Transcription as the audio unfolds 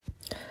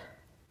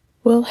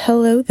Well,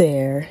 hello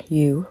there,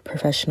 you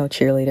professional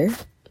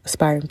cheerleader,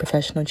 aspiring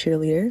professional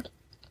cheerleader,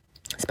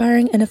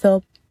 aspiring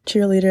NFL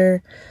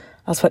cheerleader.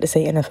 I was about to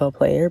say NFL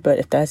player, but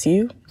if that's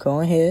you, go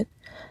ahead.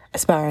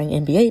 Aspiring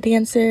NBA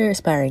dancer,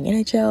 aspiring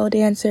NHL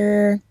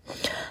dancer,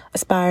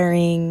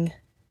 aspiring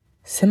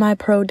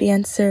semi-pro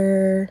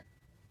dancer,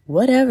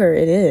 whatever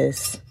it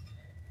is.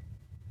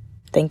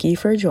 Thank you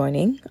for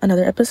joining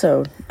another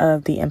episode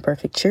of The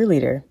Imperfect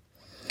Cheerleader.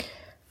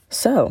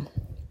 So,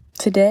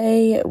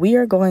 today we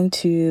are going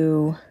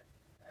to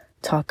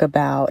talk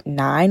about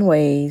 9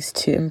 ways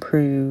to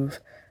improve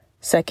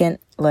second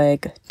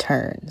leg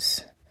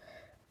turns.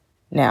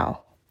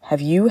 Now, have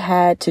you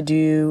had to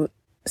do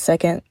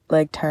second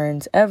leg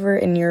turns ever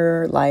in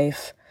your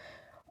life,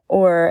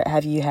 or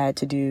have you had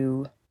to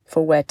do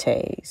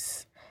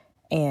fouettes?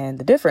 And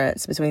the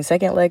difference between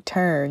second leg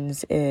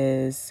turns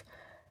and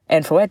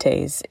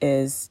fouettes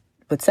is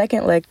with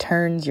second leg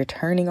turns, you're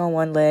turning on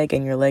one leg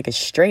and your leg is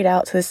straight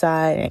out to the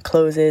side and it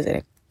closes and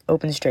it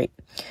opens straight.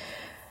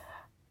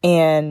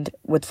 And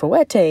with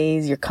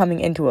fouettes, you're coming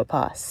into a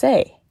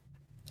passe.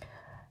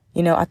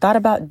 I thought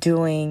about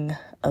doing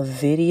a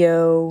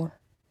video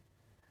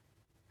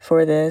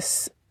for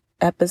this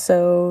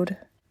episode,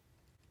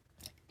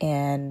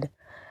 and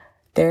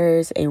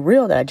there's a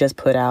reel that I just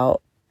put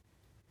out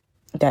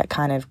that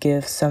kind of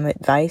gives some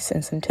advice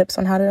and some tips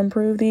on how to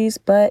improve these.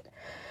 But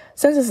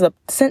since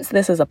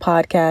this is a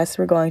podcast,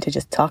 we're going to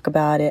just talk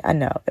about it. I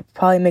know it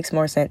probably makes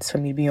more sense for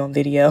me to be on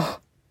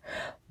video,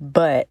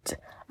 but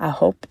I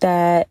hope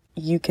that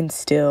you can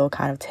still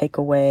kind of take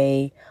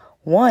away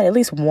at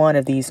least one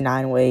of these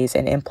 9 ways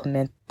and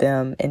implement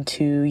them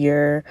into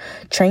your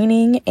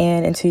training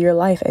and into your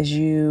life as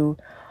you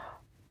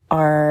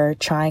are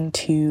trying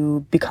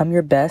to become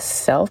your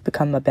best self,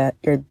 become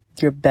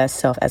your best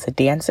self as a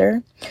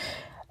dancer.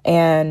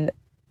 And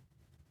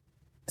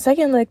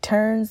second leg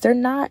turns, they're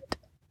not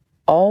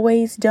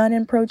always done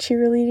in pro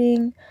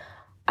cheerleading.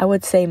 I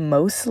would say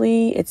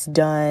mostly it's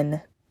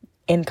done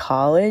in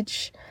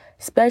college,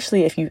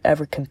 especially if you've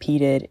ever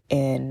competed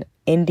in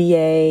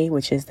NDA,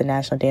 which is the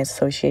National Dance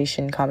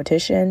Association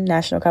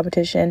national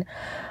competition,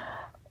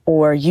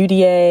 or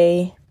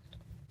UDA,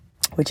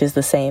 which is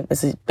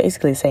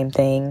basically the same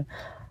thing.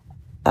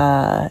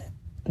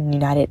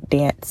 United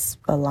Dance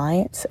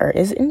Alliance, or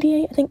is it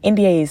NDA? I think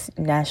NDA is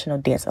National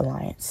Dance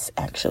Alliance,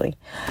 actually.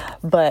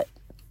 But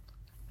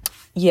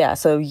yeah,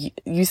 so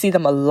you see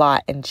them a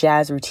lot in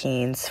jazz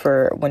routines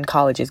for when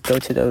colleges go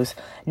to those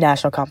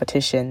national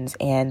competitions,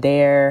 and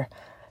they're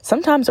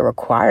sometimes a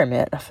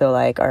requirement, I feel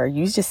like, or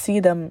you just see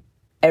them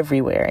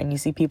everywhere, and you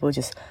see people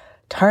just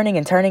turning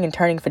and turning and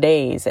turning for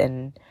days,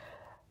 and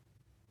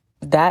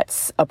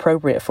that's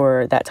appropriate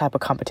for that type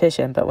of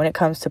competition. But when it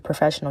comes to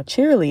professional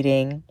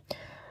cheerleading,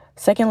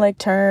 second leg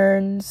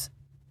turns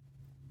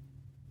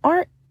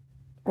aren't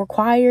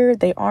required.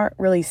 They aren't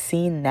really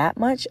seen that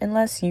much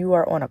unless you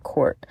are on a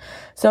court.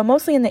 So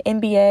mostly in the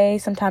NBA,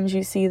 sometimes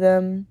you see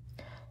them.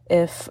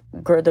 If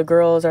the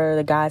girls or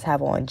the guys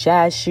have on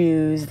jazz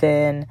shoes,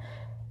 then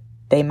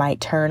they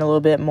might turn a little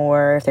bit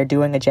more. If they're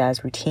doing a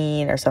jazz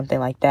routine or something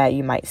like that,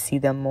 you might see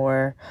them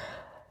more.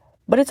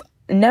 But it's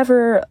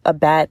never a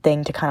bad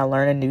thing to kind of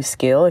learn a new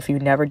skill if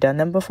you've never done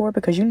them before,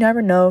 because you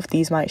never know if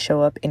these might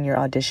show up in your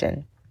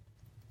audition.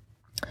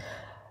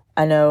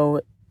 I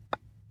know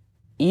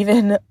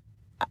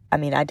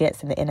I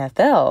danced in the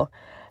NFL,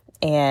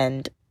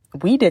 and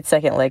we did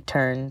second leg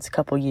turns a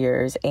couple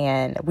years,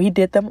 and we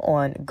did them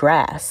on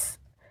grass,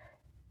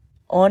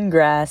 on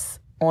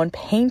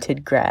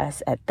painted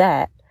grass at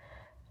that.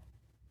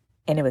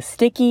 And it was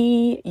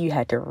sticky. You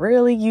had to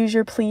really use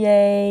your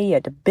plie. You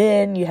had to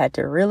bend. You had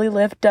to really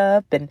lift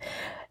up. And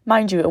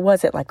mind you, it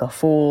wasn't like a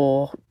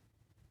full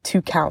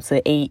 2 counts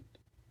of 8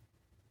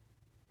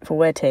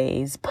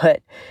 fouettes,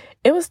 but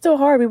it was still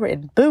hard. We were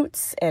in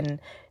boots, and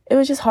it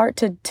was just hard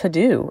to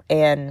do.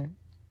 And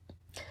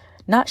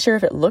not sure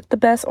if it looked the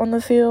best on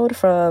the field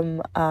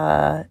from,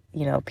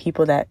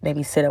 people that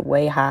maybe sit up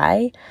way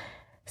high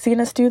seeing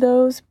us do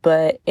those,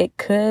 but it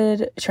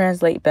could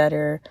translate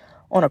better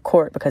on a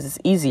court, because it's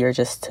easier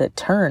just to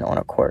turn on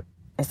a court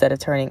instead of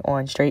turning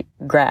on straight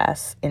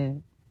grass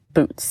in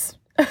boots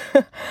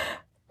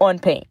on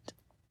paint.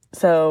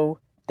 So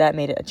that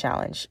made it a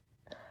challenge.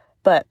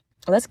 But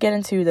let's get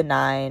into the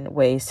 9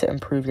 ways to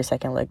improve your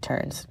second leg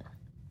turns.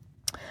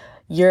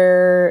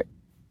 You're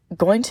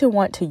going to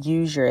want to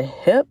use your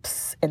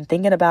hips and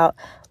thinking about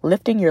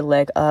lifting your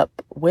leg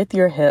up with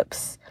your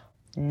hips,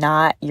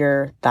 not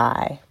your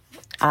thigh.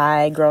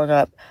 I, growing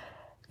up,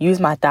 use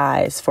my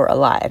thighs for a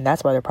lot, and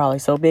that's why they're probably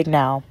so big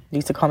now. They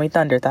used to call me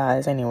thunder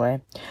thighs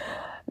anyway.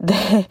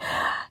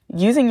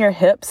 Using your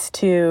hips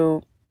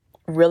to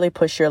really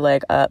push your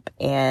leg up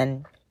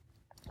and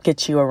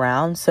get you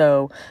around.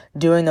 So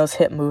doing those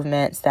hip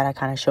movements that I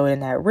kind of showed in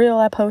that reel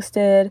I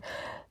posted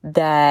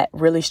that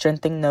really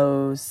strengthen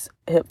those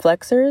hip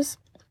flexors,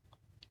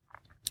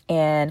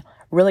 and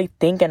really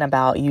thinking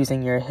about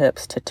using your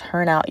hips to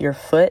turn out your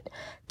foot,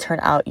 turn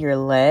out your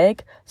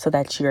leg so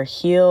that your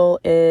heel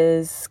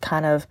is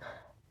kind of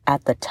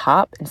at the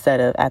top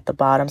instead of at the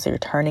bottom. So you're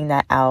turning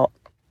that out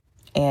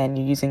and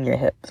you're using your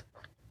hips.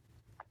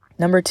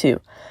 Number 2,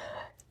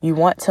 you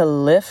want to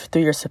lift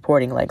through your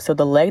supporting leg. So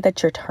the leg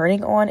that you're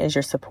turning on is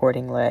your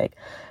supporting leg.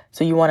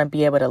 So you want to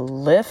be able to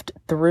lift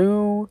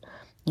through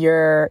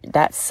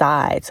that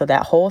side. So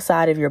that whole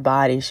side of your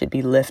body should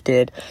be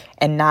lifted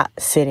and not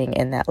sitting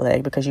in that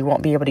leg, because you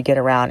won't be able to get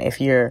around if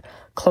you're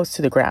close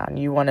to the ground.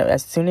 You want to,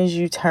 as soon as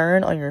you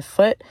turn on your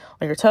foot,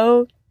 on your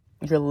toe,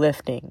 you're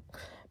lifting.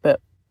 But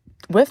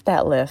with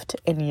that lift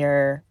in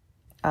your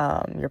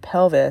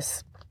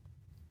pelvis,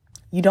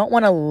 you don't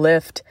want to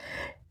lift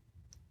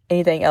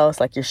anything else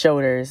like your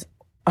shoulders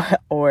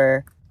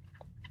or,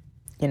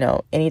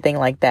 anything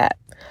like that.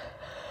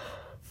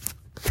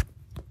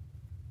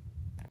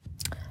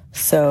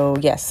 So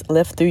yes,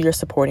 lift through your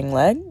supporting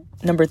leg.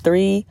 Number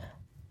 3,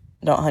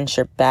 don't hunch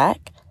your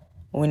back.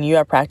 When you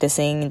are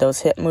practicing those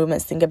hip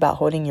movements, think about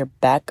holding your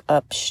back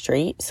up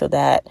straight so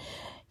that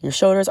your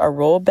shoulders are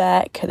rolled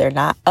back, they're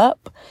not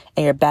up,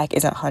 and your back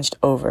isn't hunched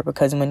over.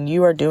 Because when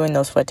you are doing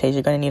those footies,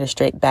 you're going to need a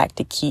straight back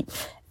to keep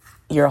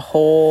your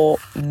whole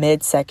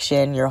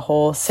midsection, your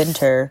whole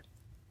center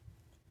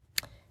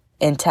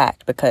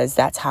intact, because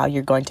that's how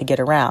you're going to get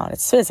around.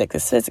 It's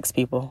physics,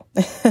 people.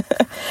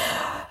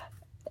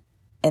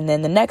 And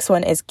then the next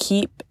one is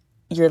keep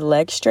your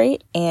leg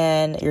straight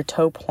and your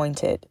toe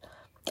pointed.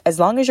 As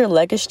long as your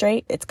leg is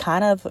straight, it's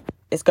going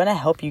to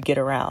help you get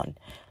around.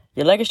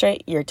 Your leg is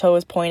straight, your toe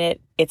is pointed.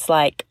 It's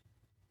like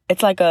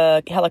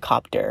a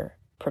helicopter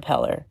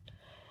propeller.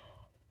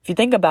 If you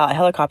think about a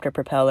helicopter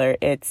propeller,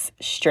 it's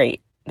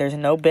straight. There's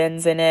no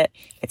bends in it.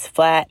 It's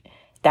flat.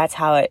 That's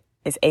how it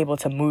is able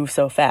to move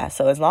so fast.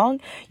 So as long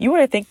you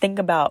want to think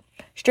about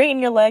straighten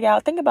your leg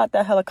out, think about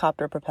the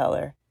helicopter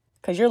propeller.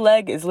 Because your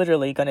leg is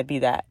literally going to be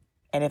that.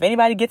 And if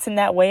anybody gets in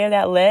that way of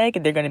that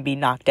leg, they're going to be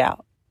knocked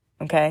out.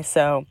 Okay,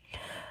 so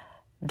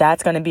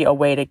that's going to be a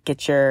way to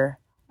get your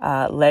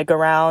leg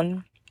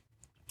around.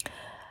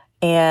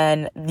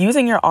 And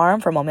using your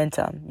arm for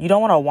momentum. You don't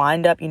want to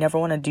wind up. You never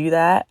want to do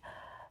that.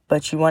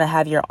 But you want to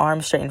have your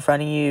arm straight in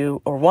front of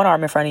you, or one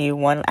arm in front of you,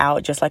 one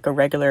out, just like a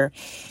regular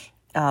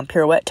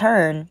pirouette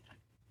turn.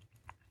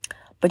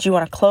 But you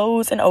want to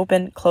close and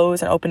open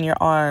your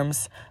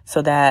arms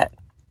so that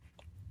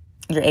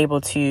you're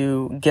able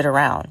to get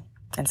around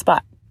and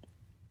spot.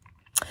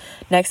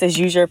 Next is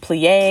use your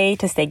plie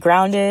to stay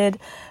grounded.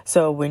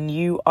 So when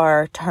you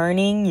are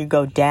turning, you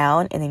go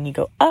down and then you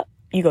go up,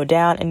 you go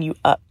down and you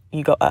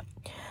go up.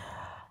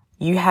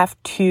 You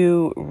have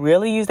to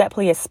really use that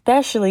plie,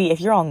 especially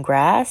if you're on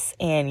grass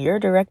and your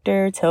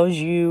director tells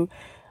you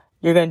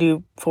you're going to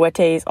do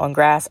fouettes on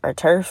grass or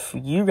turf.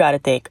 You got to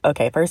think,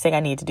 okay, first thing I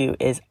need to do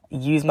is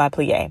use my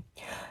plie,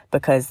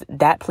 because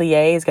that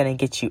plie is going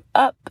to get you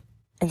up.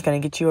 It's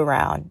going to get you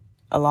around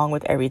along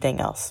with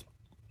everything else.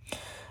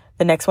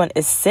 The next one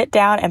is sit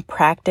down and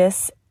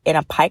practice in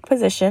a pike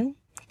position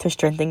to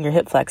strengthen your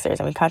hip flexors.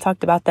 And we kind of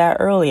talked about that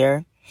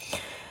earlier.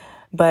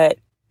 But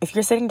if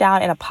you're sitting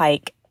down in a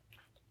pike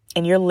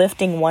and you're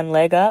lifting one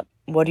leg up,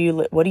 what are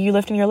you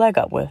lifting your leg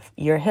up with?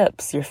 Your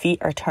hips. Your feet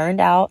are turned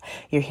out.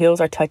 Your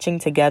heels are touching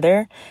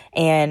together.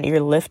 And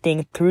you're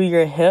lifting through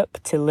your hip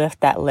to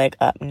lift that leg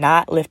up,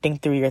 not lifting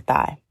through your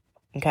thigh.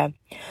 Okay?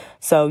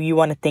 So you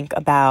want to think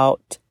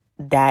about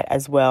that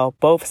as well.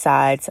 Both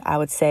sides, I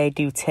would say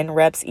do 10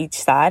 reps each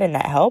side, and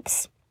that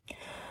helps.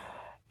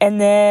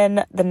 And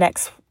then the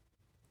next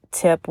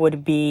tip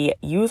would be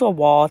use a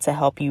wall to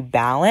help you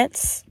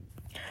balance.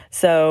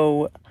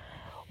 So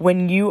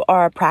when you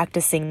are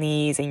practicing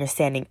these and you're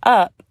standing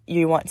up,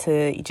 you want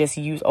to just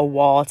use a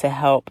wall to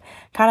help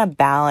kind of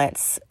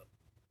balance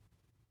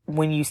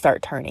when you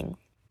start turning.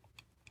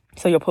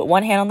 So you'll put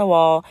one hand on the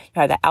wall, you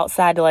have the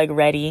outside leg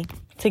ready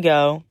to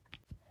go,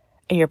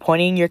 and you're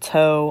pointing your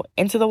toe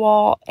into the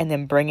wall and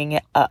then bringing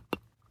it up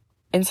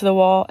into the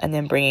wall and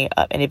then bringing it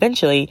up. And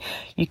eventually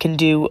you can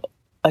do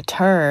a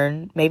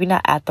turn, maybe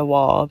not at the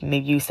wall.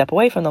 Maybe you step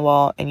away from the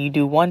wall and you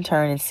do one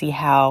turn and see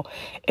how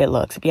it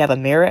looks. If you have a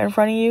mirror in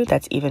front of you,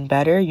 that's even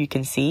better. You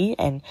can see,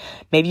 and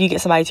maybe you get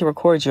somebody to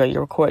record you or you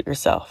record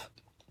yourself.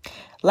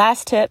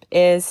 Last tip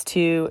is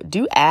to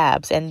do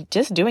abs, and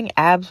just doing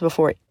abs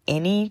before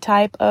any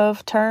type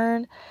of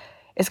turn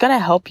is going to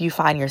help you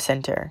find your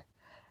center.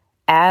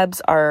 Abs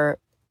are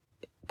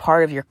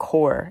part of your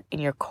core,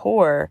 and your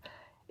core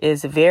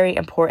is very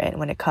important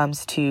when it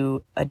comes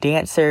to a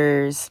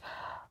dancer's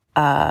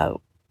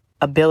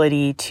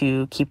ability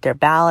to keep their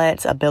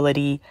balance,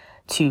 ability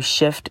to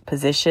shift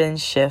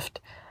positions, shift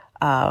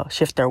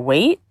their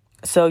weight.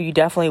 So you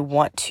definitely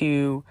want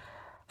to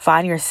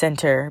find your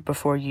center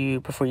before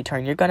you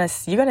turn. You're gonna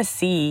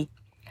see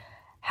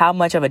how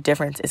much of a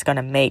difference it's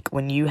gonna make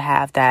when you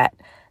have that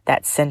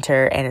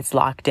center and it's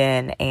locked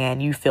in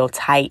and you feel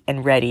tight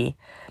and ready.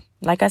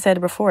 Like I said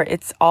before,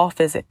 it's all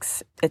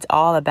physics. It's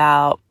all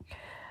about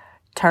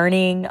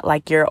turning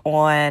like you're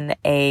on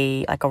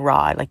a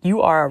rod. Like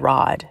you are a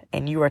rod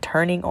and you are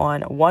turning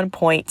on one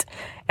point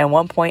and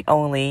one point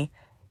only.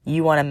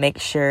 You want to make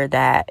sure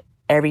that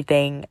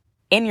everything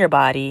in your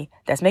body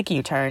that's making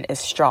you turn is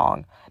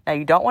strong. Now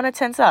you don't want to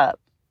tense up.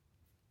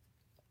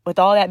 with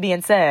all that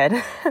being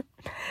said,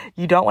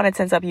 you don't want to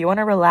tense up. You want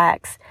to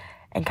relax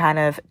and kind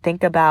of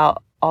think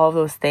about all of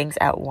those things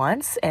at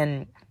once.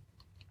 And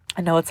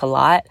I know it's a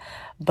lot,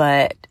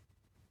 but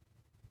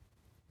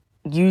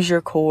use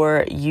your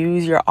core,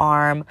 use your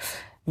arm,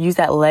 use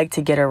that leg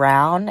to get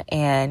around,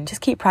 and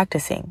just keep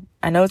practicing.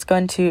 I know it's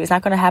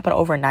not going to happen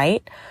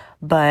overnight,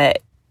 but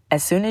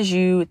as soon as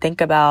you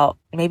think about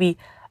maybe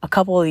a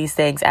couple of these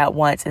things at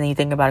once, and then you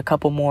think about a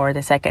couple more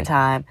the second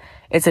time,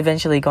 it's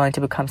eventually going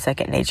to become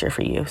second nature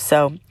for you.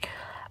 So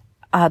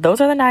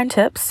those are the 9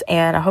 tips,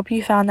 and I hope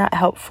you found that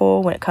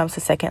helpful when it comes to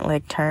second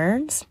leg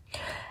turns.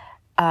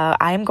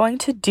 I am going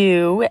to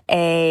do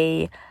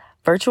a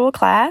virtual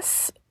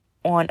class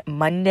on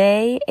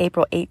Monday,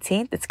 April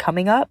 18th. It's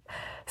coming up.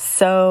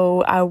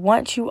 So I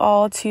want you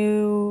all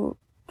to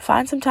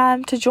find some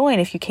time to join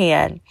if you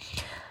can.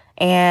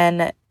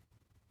 And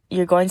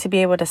you're going to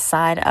be able to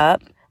sign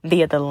up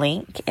via the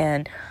link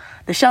in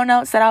the show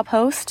notes that I'll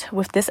post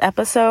with this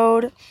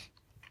episode.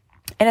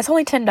 And it's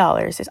only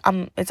 $10.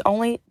 It's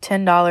only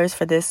 $10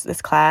 for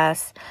this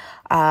class.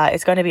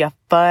 It's going to be a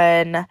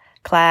fun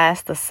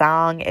class. The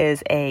song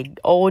is a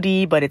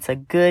oldie, but it's a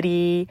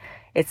goodie.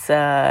 It's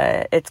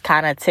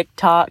kind of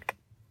TikTok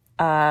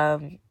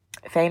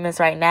famous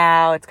right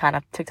now. It's kind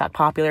of TikTok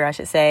popular, I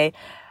should say,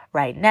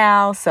 right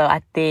now. So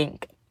I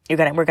think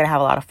we're gonna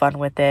have a lot of fun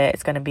with it.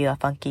 It's gonna be a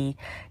funky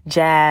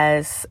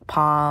jazz,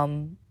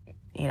 palm,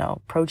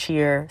 pro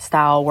cheer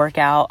style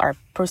workout, or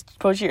pro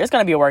cheer. It's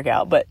gonna be a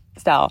workout, but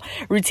style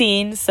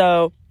routine.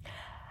 So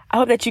I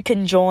hope that you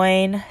can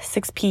join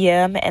 6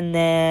 p.m. And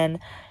then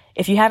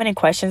if you have any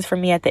questions for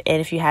me at the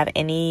end, if you have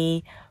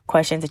any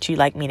questions that you'd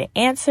like me to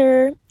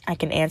answer, I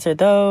can answer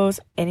those.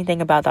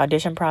 Anything about the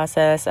audition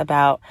process,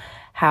 about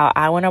how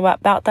I went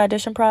about the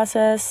audition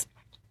process,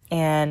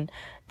 and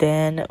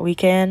then we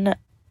can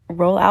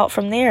roll out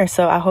from there.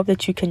 So I hope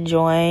that you can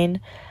join,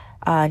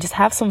 just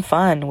have some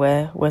fun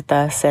with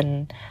us,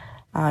 and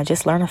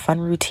just learn a fun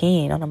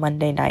routine on a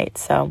Monday night.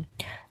 So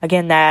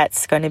again,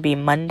 that's going to be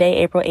Monday,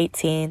 April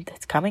 18th.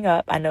 It's coming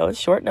up. I know it's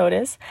short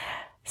notice.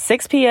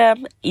 6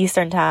 p.m.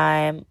 Eastern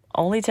time,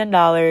 only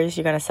 $10.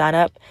 You're going to sign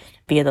up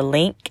via the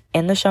link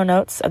in the show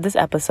notes of this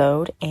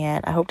episode,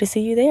 and I hope to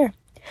see you there.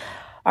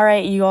 All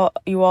right, you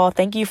all,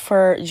 thank you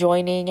for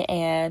joining,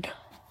 and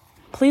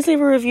please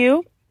leave a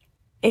review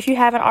if you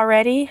haven't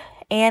already,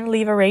 and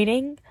leave a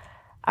rating.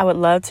 I would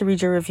love to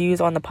read your reviews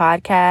on the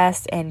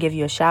podcast and give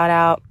you a shout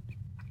out.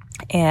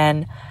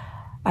 And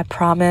I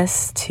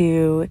promise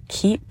to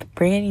keep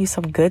bringing you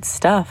some good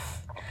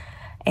stuff.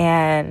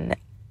 And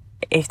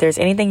if there's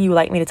anything you would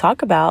like me to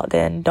talk about,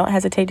 then don't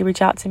hesitate to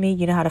reach out to me.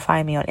 You know how to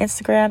find me on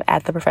Instagram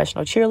at The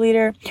Professional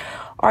Cheerleader,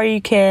 or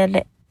you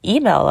can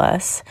email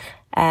us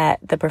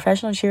at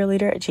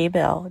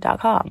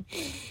theprofessionalcheerleader@gmail.com.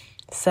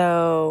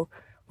 So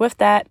with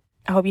that,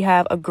 I hope you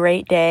have a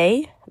great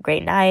day,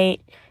 great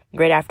night,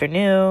 great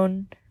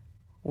afternoon,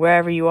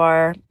 wherever you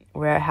are,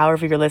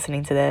 however you're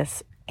listening to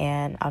this,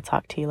 and I'll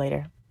talk to you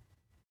later.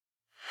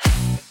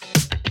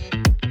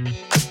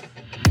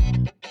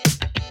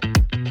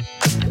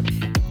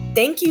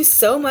 Thank you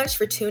so much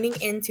for tuning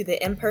in to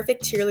the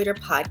Imperfect Cheerleader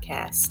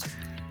podcast.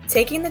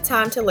 Taking the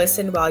time to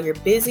listen while you're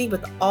busy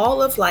with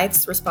all of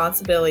life's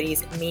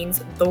responsibilities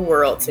means the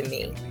world to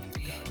me.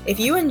 If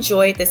you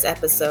enjoyed this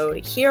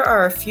episode, here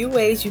are a few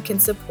ways you can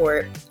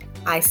support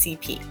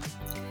ICP.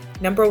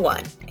 Number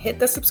 1, hit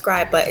the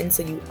subscribe button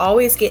so you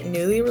always get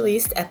newly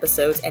released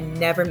episodes and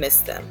never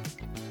miss them.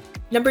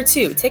 Number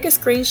 2, take a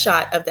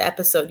screenshot of the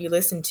episode you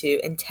listened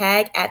to and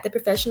tag at The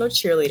Professional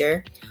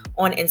Cheerleader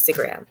on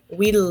Instagram.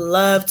 We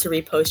love to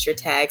repost your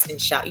tags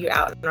and shout you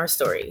out in our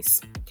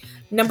stories.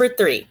 Number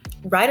 3,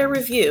 write a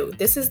review.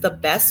 This is the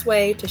best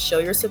way to show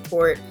your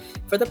support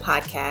for the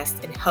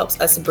podcast and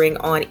helps us bring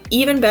on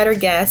even better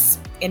guests,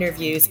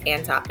 interviews,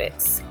 and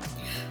topics.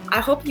 I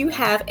hope you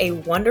have a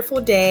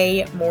wonderful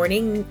day,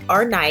 morning,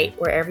 or night,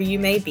 wherever you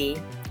may be,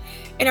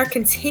 and are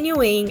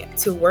continuing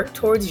to work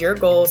towards your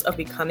goals of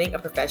becoming a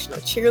professional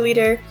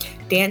cheerleader,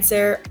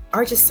 dancer,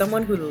 or just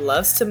someone who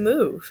loves to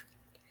move.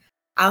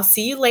 I'll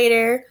see you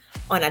later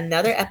on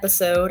another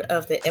episode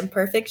of the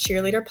Imperfect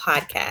Cheerleader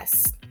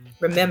podcast.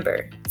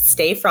 Remember,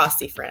 stay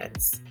frosty,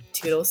 friends.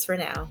 Toodles for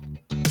now.